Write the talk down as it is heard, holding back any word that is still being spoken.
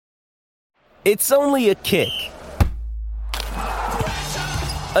It's only a kick,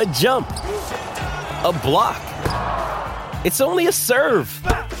 a jump, a block. It's only a serve.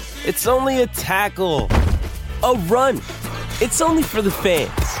 It's only a tackle, a run. It's only for the fans.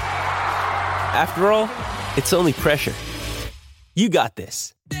 After all, it's only pressure. You got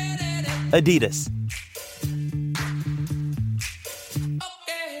this. Adidas.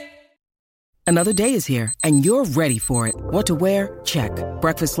 Another day is here, and you're ready for it. What to wear? Check.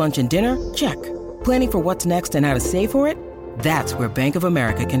 Breakfast, lunch, and dinner? Check. Planning for what's next and how to save for it? That's where Bank of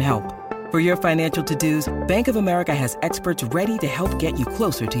America can help. For your financial to-dos, Bank of America has experts ready to help get you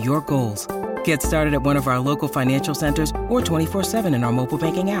closer to your goals. Get started at one of our local financial centers or 24/7 in our mobile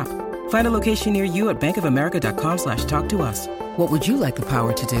banking app. Find a location near you at bankofamerica.com/talktous. What would you like the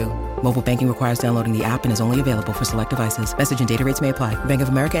power to do? Mobile banking requires downloading the app and is only available for select devices. Message and data rates may apply. Bank of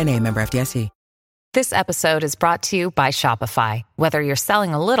America N.A., member FDIC. This episode is brought to you by Shopify. Whether you're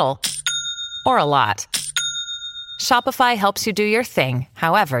selling a little or a lot, Shopify helps you do your thing,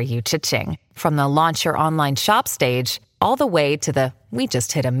 however you cha-ching. From the launch your online shop stage, all the way to the we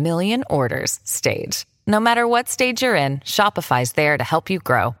just hit 1 million orders stage. No matter what stage you're in, Shopify's there to help you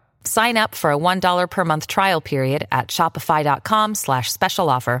grow. Sign up for a $1 per month trial period at shopify.com/special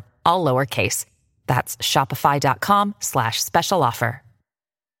offer, all lowercase. That's shopify.com/special offer.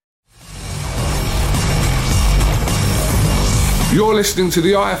 You're listening to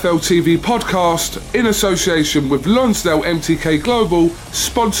the IFL TV podcast in association with Lonsdale MTK Global,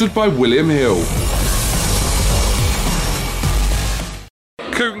 sponsored by William Hill.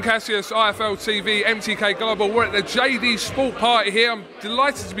 Kugan Cassius, IFL TV, MTK Global. We're at the JD Sport Party here. I'm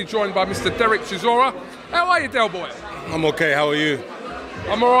delighted to be joined by Mr. Derek Chisora. How are you, Del Boy? I'm okay, how are you?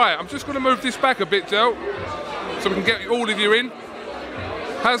 I'm alright. I'm just going to move this back a bit, Del, so we can get all of you in.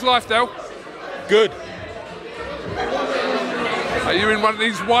 How's life, Del? Good. Are you in one of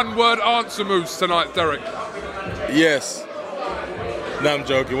these one-word answer moves tonight, Derek? Yes. No, I'm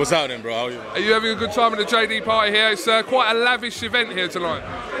joking. What's happening, bro? How are you? Are you having a good time at the JD party here? It's quite a lavish event here tonight.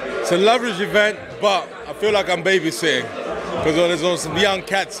 It's a lavish event, but I feel like I'm babysitting because there's some young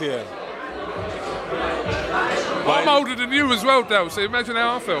cats here. I'm older than you as well, Del, so imagine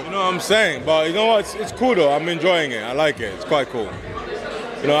how I feel. You know what I'm saying? But you know what? It's cool though. I'm enjoying it. I like it. It's quite cool.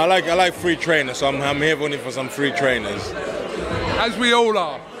 You know, I like free trainers, so I'm here only for some free trainers. As we all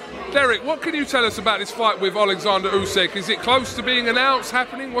are. Derek, what can you tell us about this fight with Alexander Usyk? Is it close to being announced,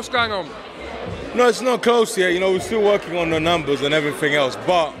 happening? What's going on? No, it's not close yet. You know, we're still working on the numbers and everything else,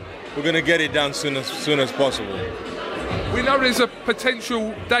 but we're going to get it done soon as possible. We know there's a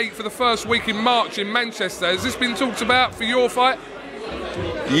potential date for the first week in March in Manchester. Has this been talked about for your fight?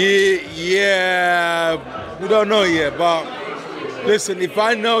 Yeah, we don't know yet, but listen, if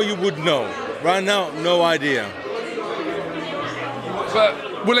I know, you would know. Right now, no idea. But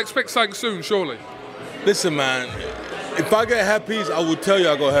we'll expect something soon, surely. Listen, man, if I get herpes, I will tell you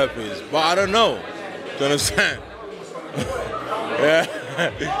I got herpes, but I don't know. Do you understand? Yeah.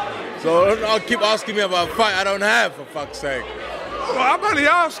 So I'll keep asking me about a fight I don't have, for fuck's sake. Well, I'm only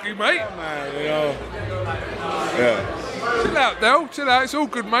asking, mate. Yeah, man, you know. Yeah. Chill out, Del. Chill out. It's all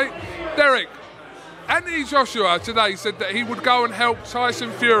good, mate. Derek, Anthony Joshua today said that he would go and help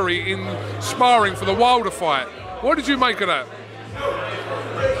Tyson Fury in sparring for the Wilder fight. What did you make of that?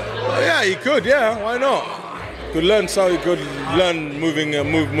 Yeah, he could. Yeah, why not? Could learn so he could learn move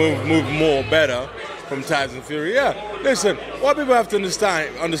more better from Tyson Fury. Yeah. Listen, what people have to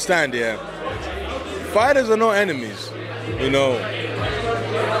understand here. Fighters are not enemies. You know,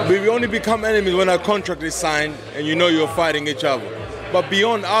 we only become enemies when our contract is signed and you know you're fighting each other. But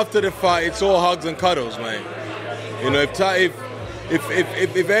beyond, after the fight, it's all hugs and cuddles, man. You know, if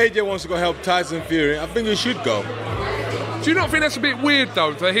AJ wants to go help Tyson Fury, I think he should go. Do you not think that's a bit weird,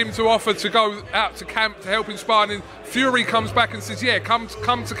 though, for him to offer to go out to camp to help him spar, and then Fury comes back and says, yeah, come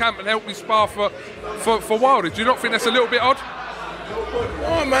to camp and help me spar for Wilder? Do you not think that's a little bit odd?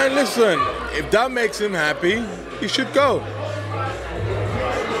 Oh, man, listen, if that makes him happy, he should go.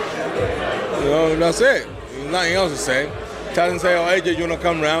 You know, that's it. There's nothing else to say. Tyson say, oh, AJ, you want to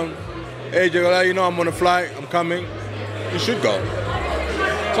come round? AJ go, you know I'm on a flight, I'm coming. You should go.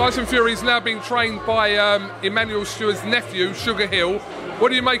 Tyson Fury is now being trained by Emmanuel Stewart's nephew, Sugar Hill. What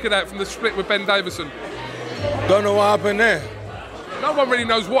do you make of that from the split with Ben Davison? Don't know what happened there. No one really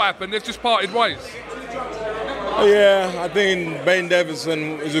knows what happened. They've just parted ways. Oh, yeah, I think Ben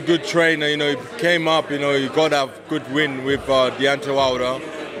Davison is a good trainer. You know, he came up, you know, he got a good win with Deontay Wilder.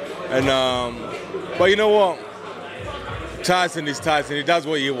 And, but you know what? Tyson is Tyson. He does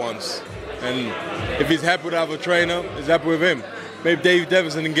what he wants. And if he's happy to have a trainer, he's happy with him. Maybe Dave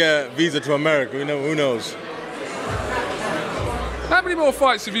Davison can get a visa to America. You know, who knows? How many many more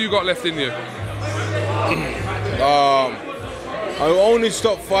fights have you got left in you? I will only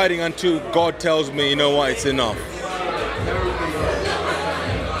stop fighting until God tells me, you know what, it's enough.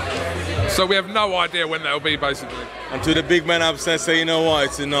 So we have no idea when that'll be, basically. Until the big man upstairs say, you know what,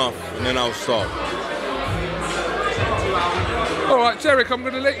 it's enough, and then I'll stop. All right, Derek, I'm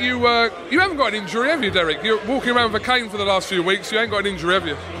going to let you... you haven't got an injury, have you, Derek? You're walking around with a cane for the last few weeks. You ain't got an injury, have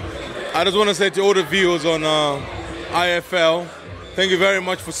you? I just want to say to all the viewers on IFL, thank you very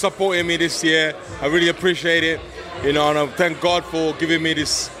much for supporting me this year. I really appreciate it. You know, and I thank God for giving me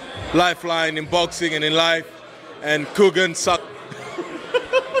this lifeline in boxing and in life. And Coogan suck.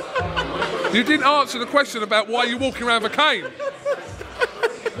 You didn't answer the question about why you're walking around with a cane.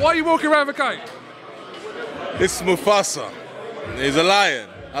 Why are you walking around with a cane? It's Mufasa. He's a lion.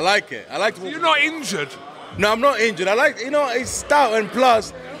 I like it. I like to. You're not injured. No, I'm not injured. I like, it's stout, and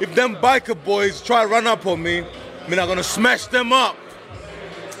plus, if them biker boys try to run up on me, I mean, I'm gonna smash them up.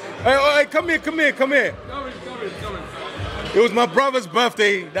 Hey, come here. Go in. It was my brother's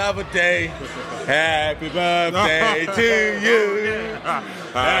birthday the other day. Happy birthday to you.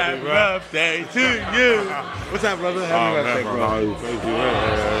 Happy birthday to you. What's that, brother? Happy birthday, bro. Thank you.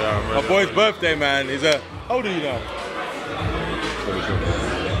 My boy's birthday, man. How old are you now?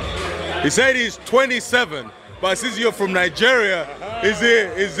 He said he's 27, but since you're from Nigeria, is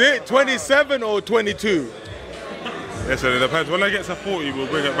it 27 or 22? Yes, it depends. When I get to 40, we'll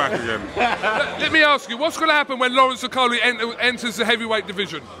bring it back again. Let me ask you, what's going to happen when Lawrence Okoli enters the heavyweight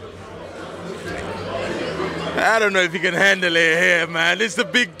division? I don't know if you can handle it here, man. It's the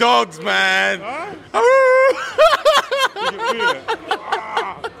big dogs, man. Huh?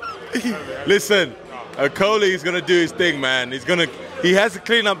 Listen, Okoli is going to do his thing, man. He has to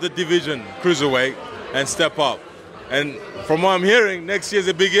clean up the division, cruiserweight, and step up. And from what I'm hearing, next year's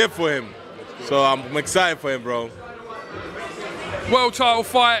a big year for him. So I'm excited for him, bro. World title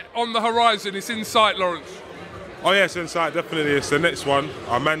fight on the horizon. It's in sight, Lawrence. Oh, yes, in sight, definitely. It's the next one.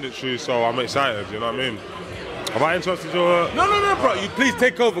 I'm mandatory, so I'm excited, you know what I mean? Have I interrupted your... No, bro. You please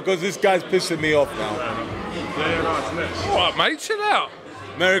take over, because this guy's pissing me off now. Yeah, no, it's next. All right, mate, chill out.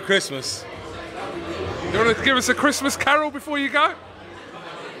 Merry Christmas. You want to give us a Christmas carol before you go?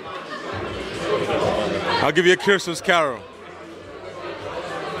 I'll give you a Christmas carol.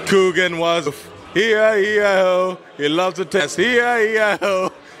 Coogan was a E-I-E-I-O. He loves to test.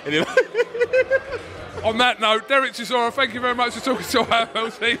 E-I-E-I-O. On that note, Derek Chisora, thank you very much for talking to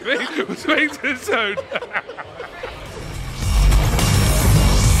IFL TV. We'll speak to you soon.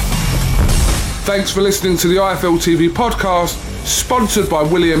 Thanks for listening to the IFL TV podcast, sponsored by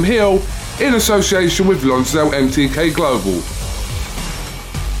William Hill, in association with Lonsdale MTK Global.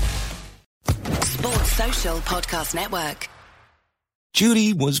 Sports Social Podcast Network.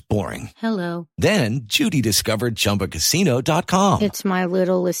 Judy was boring. Hello. Then Judy discovered ChumbaCasino.com. It's my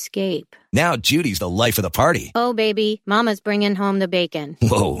little escape. Now Judy's the life of the party. Oh, baby, mama's bringing home the bacon.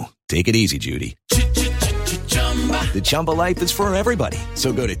 Whoa, take it easy, Judy. The Chumba life is for everybody.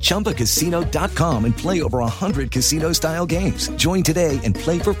 So go to ChumbaCasino.com and play over 100 casino-style games. Join today and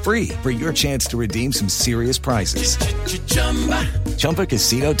play for free for your chance to redeem some serious prizes.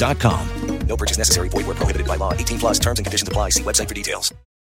 ChumbaCasino.com. No purchase necessary. Void where prohibited by law. 18+ terms and conditions apply. See website for details.